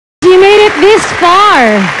this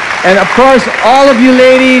far. And of course, all of you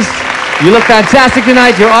ladies, you look fantastic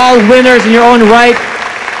tonight. You're all winners in your own right.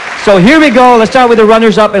 So here we go. Let's start with the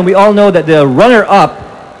runners-up. And we all know that the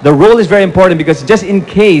runner-up, the role is very important because just in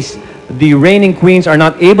case the reigning queens are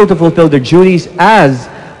not able to fulfill their duties as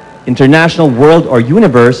international, world, or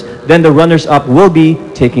universe, then the runners-up will be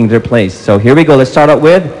taking their place. So here we go. Let's start out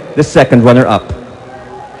with the second runner-up.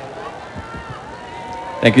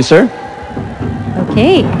 Thank you, sir.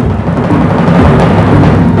 Okay.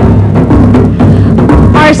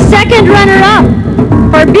 Our second runner-up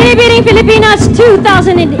for Binibining Pilipinas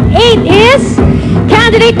 2008 is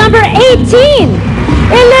candidate number 18,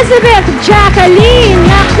 Elizabeth Jacqueline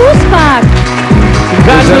Nakuspag.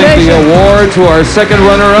 Presenting the award to our second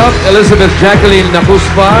runner-up, Elizabeth Jacqueline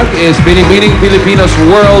Nakuspag, is Binibining Pilipinas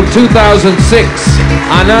World 2006,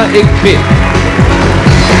 Ana Igpit.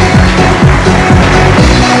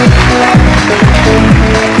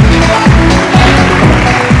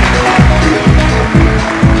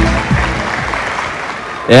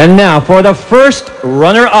 And now for the first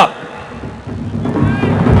runner-up.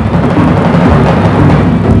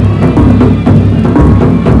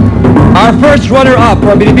 Our first runner-up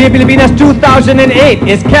for Binibining Pilipinas 2008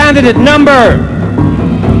 is candidate number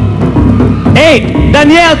 8,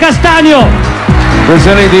 Daniel Castaño.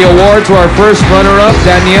 Presenting the award to our first runner-up,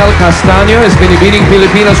 Daniel Castaño, is Binibining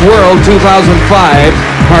Pilipinas World 2005,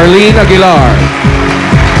 Harleen Aguilar.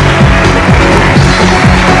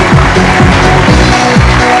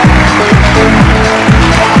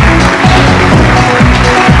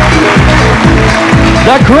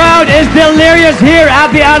 The crowd is delirious here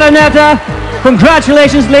at the Araneta.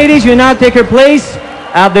 Congratulations, ladies. You now take your place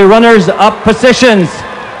at the runners-up positions.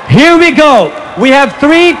 Here we go. We have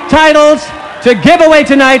 3 titles to give away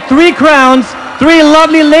tonight, 3 crowns. 3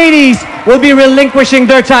 lovely ladies will be relinquishing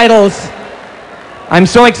their titles. I'm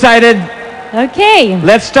so excited. Okay.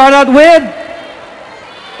 Let's start out with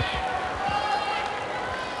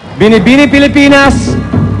Binibining Pilipinas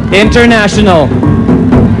International.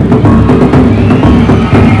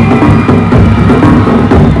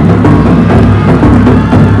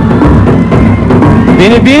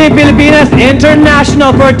 Binibining Pilipinas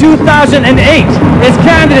International for 2008 is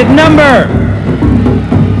candidate number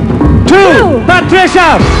 2,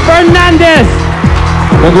 Patricia Fernandez.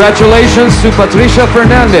 Congratulations to Patricia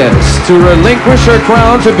Fernandez to relinquish her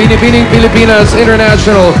crown to Binibining Pilipinas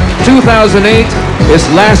International 2008 is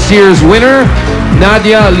last year's winner,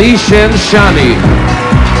 Nadia Lishen Shani.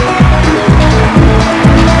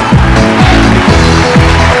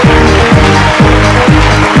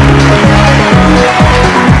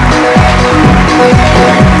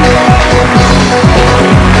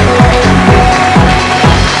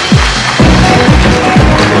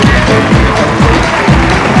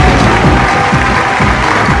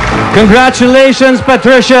 Congratulations,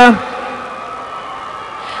 Patricia.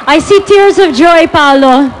 I see tears of joy,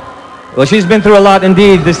 Paolo. Well, she's been through a lot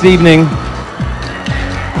indeed this evening.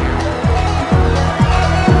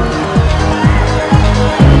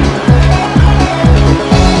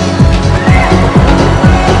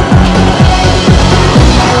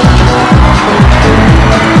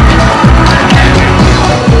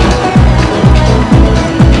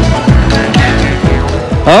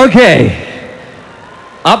 Okay.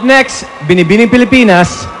 Up next, Binibining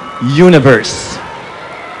Pilipinas Universe.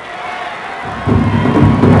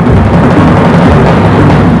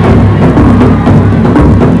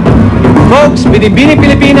 Folks, Binibining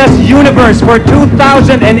Pilipinas Universe for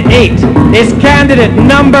 2008 is candidate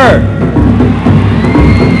number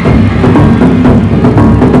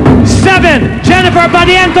 7, Jennifer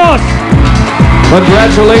Barrientos.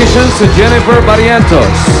 Congratulations to Jennifer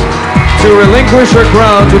Barrientos. To relinquish her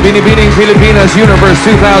crown to Binibining Pilipinas Universe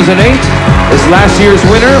 2008 is last year's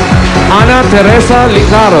winner, Ana Teresa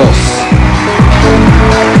Licaros.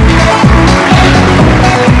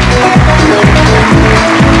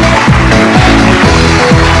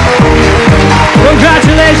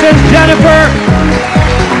 Congratulations, Jennifer.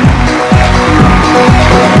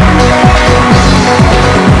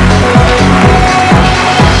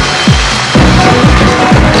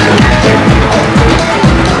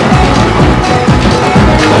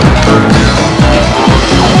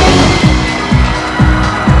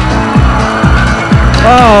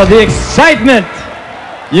 Oh, the excitement.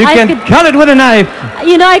 You can cut it with a knife.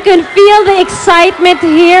 You know, I can feel the excitement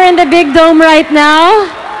here in the big dome right now.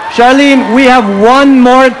 Charlene, we have one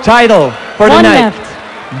more title for One tonight.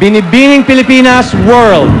 left. Binibining Pilipinas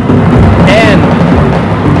World. And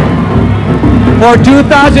for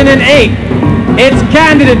 2008, it's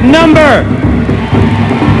candidate number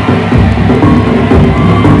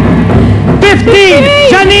 15,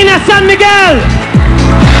 Janina. San Miguel.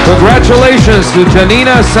 Congratulations to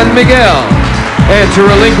Janina San Miguel. And to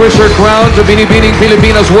relinquish her crown to Binibining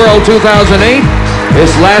Pilipinas World 2008 is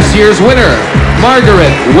last year's winner, Margaret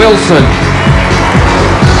Wilson.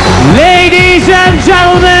 Ladies and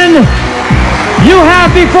gentlemen, you have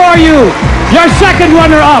before you your second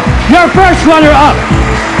runner-up, your first runner-up,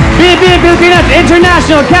 Binibining Pilipinas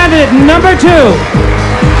International candidate number 2,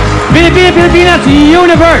 Binibining Pilipinas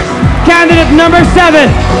Universe candidate number 7,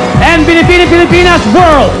 and Binibining Pilipinas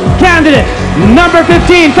World candidate number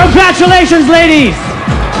 15. Congratulations, ladies!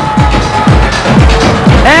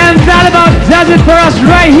 And that about does it for us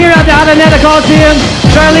right here at the Araneta Coliseum.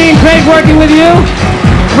 Charlene, Craig working with you.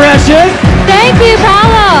 Precious. Thank you,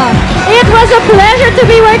 Paolo. It was a pleasure to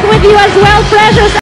be working with you as well, Precious.